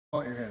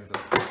Point your hand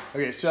at this.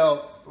 Okay,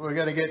 so we're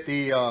going to get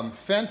the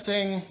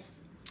fencing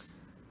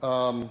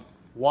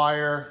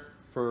wire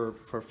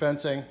for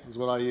fencing is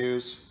what I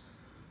use.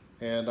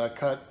 And I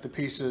cut the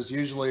pieces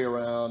usually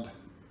around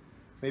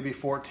maybe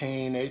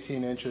 14,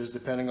 18 inches,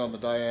 depending on the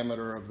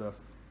diameter of the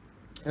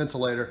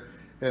insulator.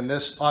 And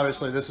this,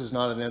 obviously, this is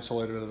not an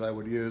insulator that I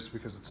would use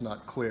because it's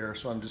not clear.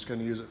 So I'm just going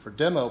to use it for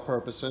demo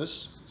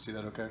purposes. See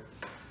that okay?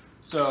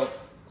 So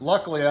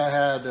luckily I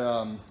had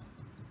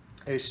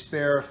a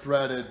spare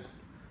threaded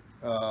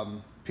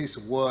piece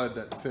of wood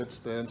that fits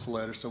the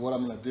insulator. So what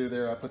I'm going to do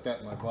there, I put that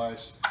in my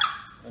vise,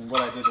 and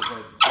what I did is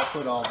I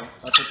put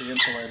the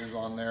insulators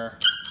on there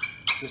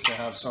just to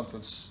have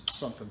something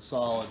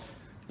solid.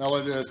 Now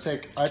what I do is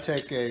I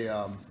take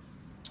a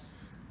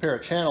pair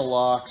of channel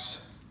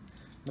locks.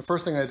 The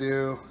first thing I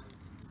do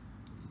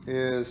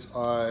is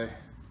I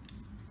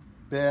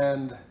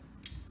bend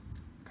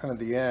kind of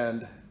the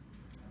end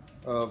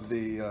of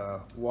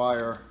the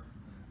wire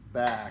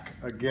back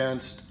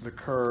against the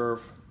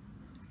curve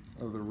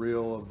of the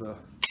reel of the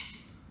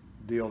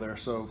deal there.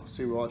 So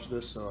see, watch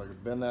this. So I can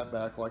bend that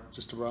back like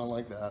just around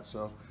like that.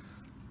 So,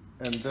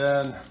 and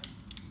then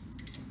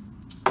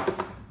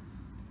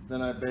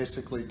I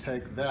basically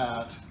take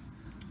that,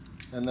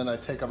 and then I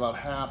take about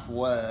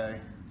halfway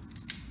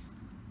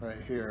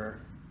right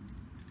here,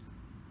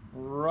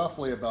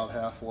 roughly about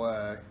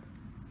halfway,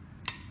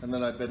 and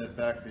then I bend it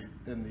back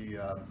in the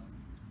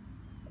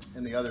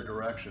other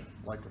direction,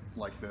 like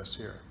this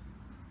here,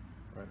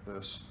 right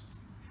this.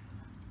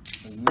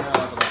 And now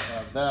that I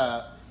have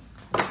that,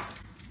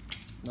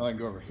 now I can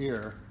go over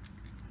here,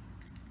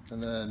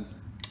 and then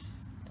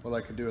what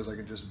I could do is I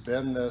could just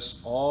bend this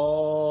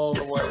all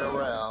the way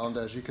around,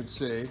 as you can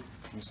see.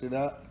 Can you see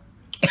that?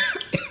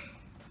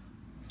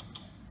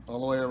 All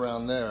the way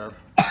around there.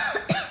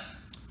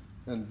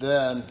 And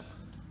then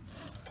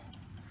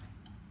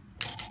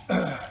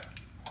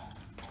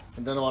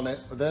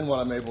what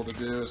I'm able to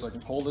do is I can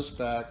pull this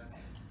back.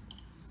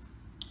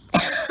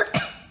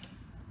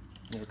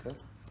 Okay.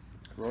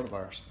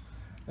 Coronavirus.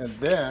 And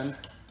then,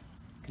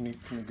 can you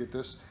get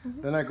this?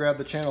 Mm-hmm. Then I grab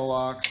the channel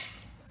lock,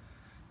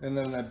 and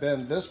then I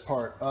bend this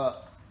part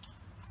up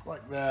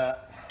like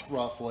that,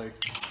 roughly.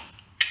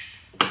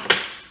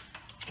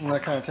 And I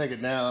kind of take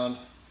it down.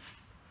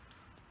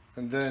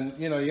 And then,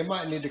 you know, you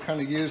might need to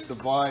kind of use the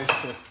vise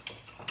to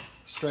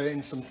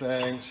straighten some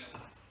things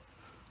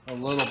a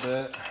little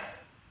bit,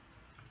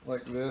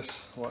 like this,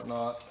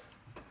 whatnot.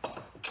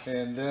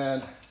 And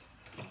then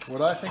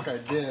what I think I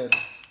did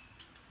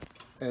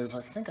is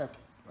I think I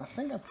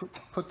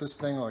put this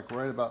thing like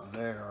right about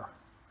there,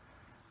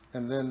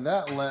 and then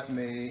that let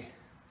me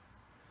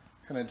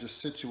kind of just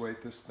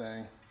situate this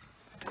thing,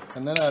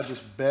 and then I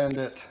just bend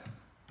it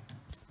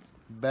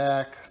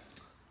back,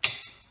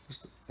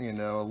 just, you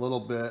know, a little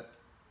bit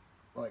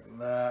like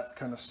that,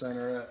 kind of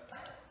center it,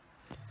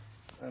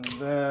 and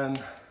then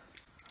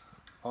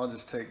I'll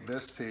just take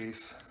this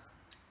piece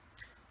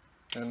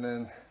and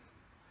then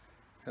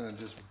kind of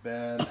just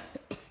bend,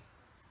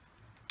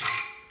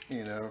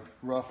 you know,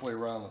 roughly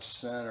around the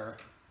center,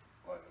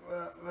 like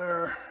that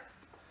there.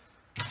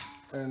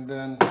 And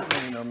then,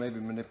 you know, maybe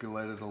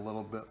manipulate it a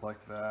little bit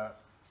like that,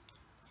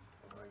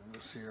 like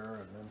this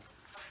here,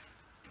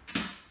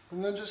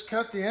 and then just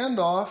cut the end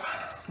off,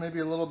 maybe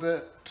a little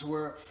bit to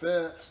where it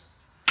fits.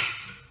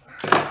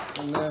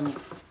 And then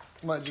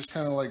might just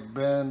kind of like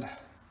bend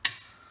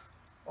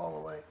all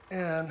the way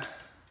in,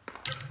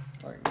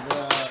 like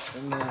that.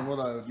 And then what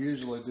I would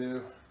usually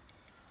do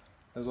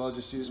is I'll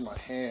just use my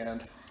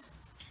hand.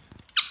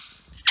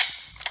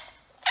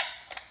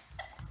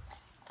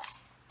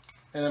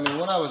 And I mean,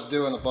 when I was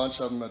doing a bunch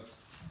of them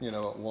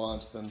at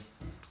once, then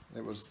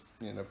it was,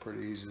 you know,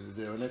 pretty easy to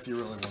do. And if you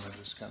really want to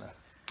just kind of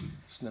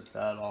snip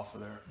that off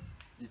of there,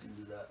 you can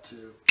do that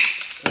too.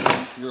 And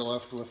then you're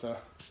left with a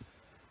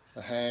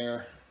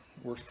hanger.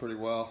 Works pretty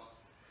well.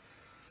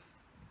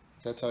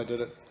 That's how I did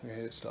it. I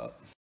hit stop.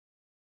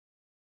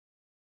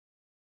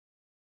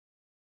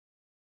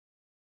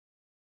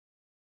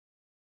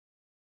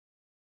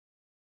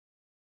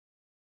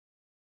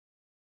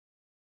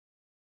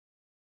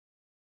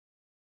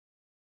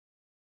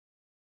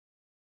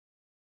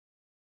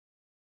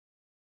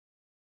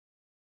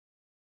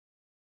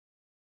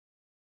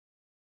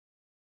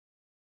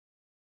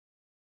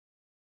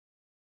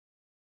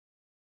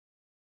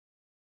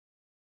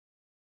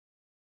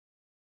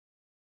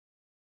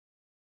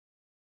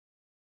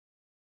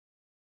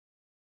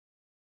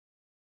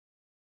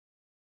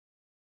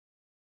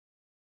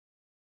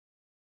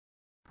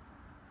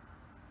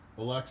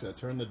 Alexa,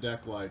 turn the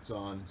deck lights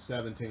on,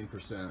 17%.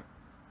 Kind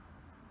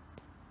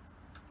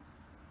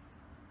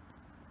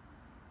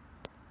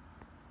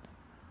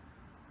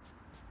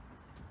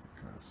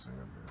of sand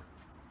here.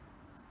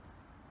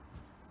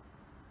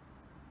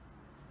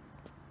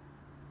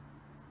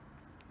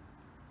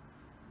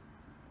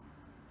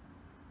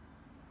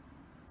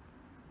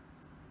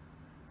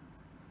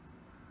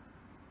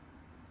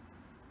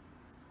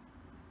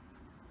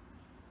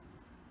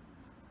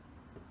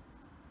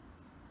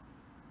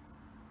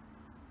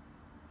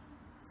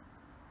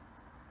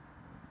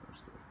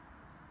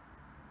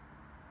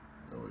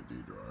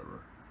 LED driver.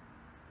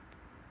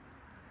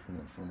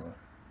 Coming from a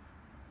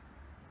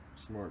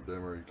smart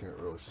dimmer, you can't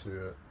really see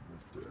it,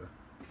 but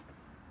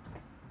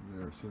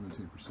there,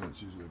 17%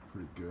 is usually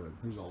pretty good.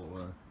 Here's all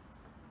the way.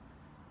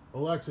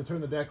 Alexa,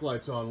 turn the deck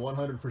lights on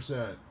 100%.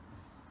 They're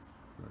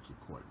actually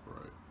quite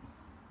bright.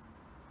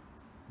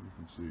 You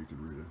can see, you could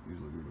read it,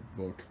 easily read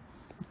a book.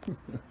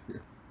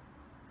 Here.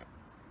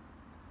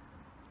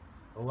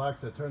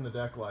 Alexa, turn the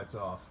deck lights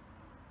off.